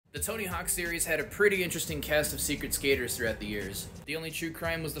The Tony Hawk series had a pretty interesting cast of secret skaters throughout the years. The only true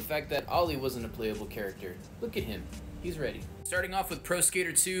crime was the fact that Ollie wasn't a playable character. Look at him. He's ready. Starting off with Pro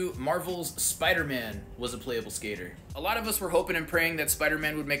Skater 2, Marvel's Spider-Man was a playable skater. A lot of us were hoping and praying that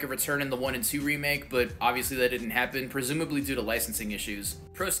Spider-Man would make a return in the 1 and 2 remake, but obviously that didn't happen, presumably due to licensing issues.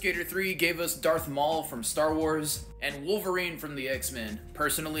 Pro Skater 3 gave us Darth Maul from Star Wars, and Wolverine from the X-Men.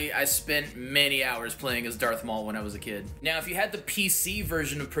 Personally, I spent many hours playing as Darth Maul when I was a kid. Now, if you had the PC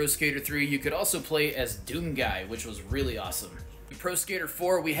version of Pro Skater 3, you could also play as Doomguy, which was really awesome. In Pro Skater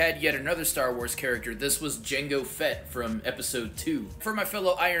 4, we had yet another Star Wars character. This was Jango Fett from Episode 2. For my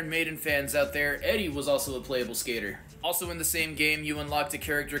fellow Iron Maiden fans out there, Eddie was also a playable skater. Also in the same game, you unlocked a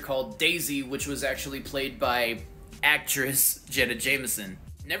character called Daisy, which was actually played by actress Jenna Jameson.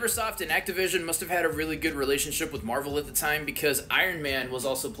 Neversoft and Activision must have had a really good relationship with Marvel at the time because Iron Man was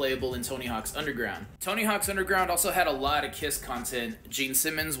also playable in Tony Hawk's Underground. Tony Hawk's Underground also had a lot of KISS content. Gene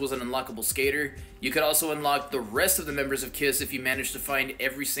Simmons was an unlockable skater. You could also unlock the rest of the members of KISS if you managed to find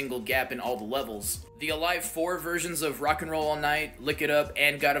every single gap in all the levels. The Alive 4 versions of Rock and Roll All Night, Lick It Up,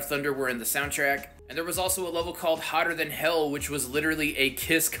 and God of Thunder were in the soundtrack. And there was also a level called Hotter Than Hell, which was literally a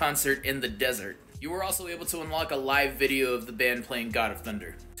KISS concert in the desert. You were also able to unlock a live video of the band playing God of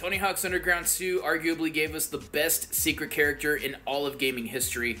Thunder. Tony Hawk's Underground 2 arguably gave us the best secret character in all of gaming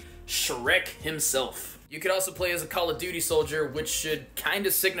history, Shrek himself. You could also play as a Call of Duty soldier, which should kinda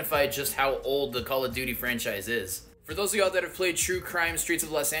signify just how old the Call of Duty franchise is. For those of y'all that have played True Crime Streets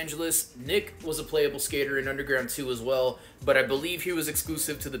of Los Angeles, Nick was a playable skater in Underground 2 as well, but I believe he was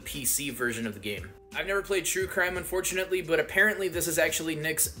exclusive to the PC version of the game. I've never played True Crime, unfortunately, but apparently this is actually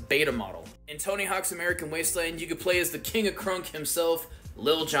Nick's beta model. In Tony Hawk's American Wasteland, you could play as the King of Crunk himself,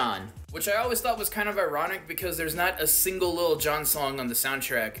 Lil Jon, which I always thought was kind of ironic because there's not a single Lil Jon song on the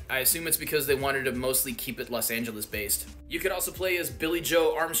soundtrack. I assume it's because they wanted to mostly keep it Los Angeles based. You could also play as Billy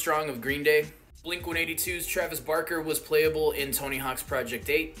Joe Armstrong of Green Day. Blink-182's Travis Barker was playable in Tony Hawk's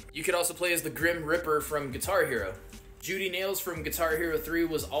Project 8. You could also play as the Grim Reaper from Guitar Hero. Judy Nails from Guitar Hero 3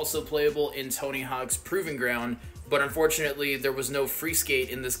 was also playable in Tony Hawk's Proving Ground, but unfortunately there was no free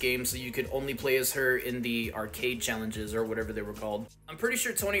skate in this game, so you could only play as her in the arcade challenges or whatever they were called. I'm pretty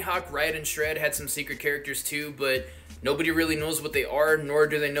sure Tony Hawk Riot and Shred had some secret characters too, but nobody really knows what they are, nor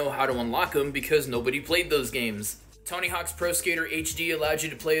do they know how to unlock them because nobody played those games. Tony Hawk's Pro Skater HD allowed you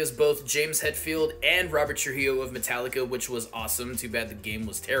to play as both James Hetfield and Robert Trujillo of Metallica, which was awesome. Too bad the game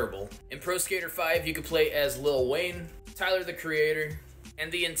was terrible. In Pro Skater 5, you could play as Lil Wayne, Tyler the Creator,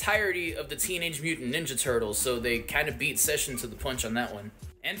 and the entirety of the Teenage Mutant Ninja Turtles, so they kind of beat Session to the punch on that one.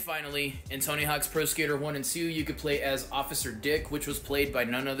 And finally, in Tony Hawk's Pro Skater 1 and 2, you could play as Officer Dick, which was played by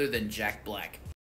none other than Jack Black.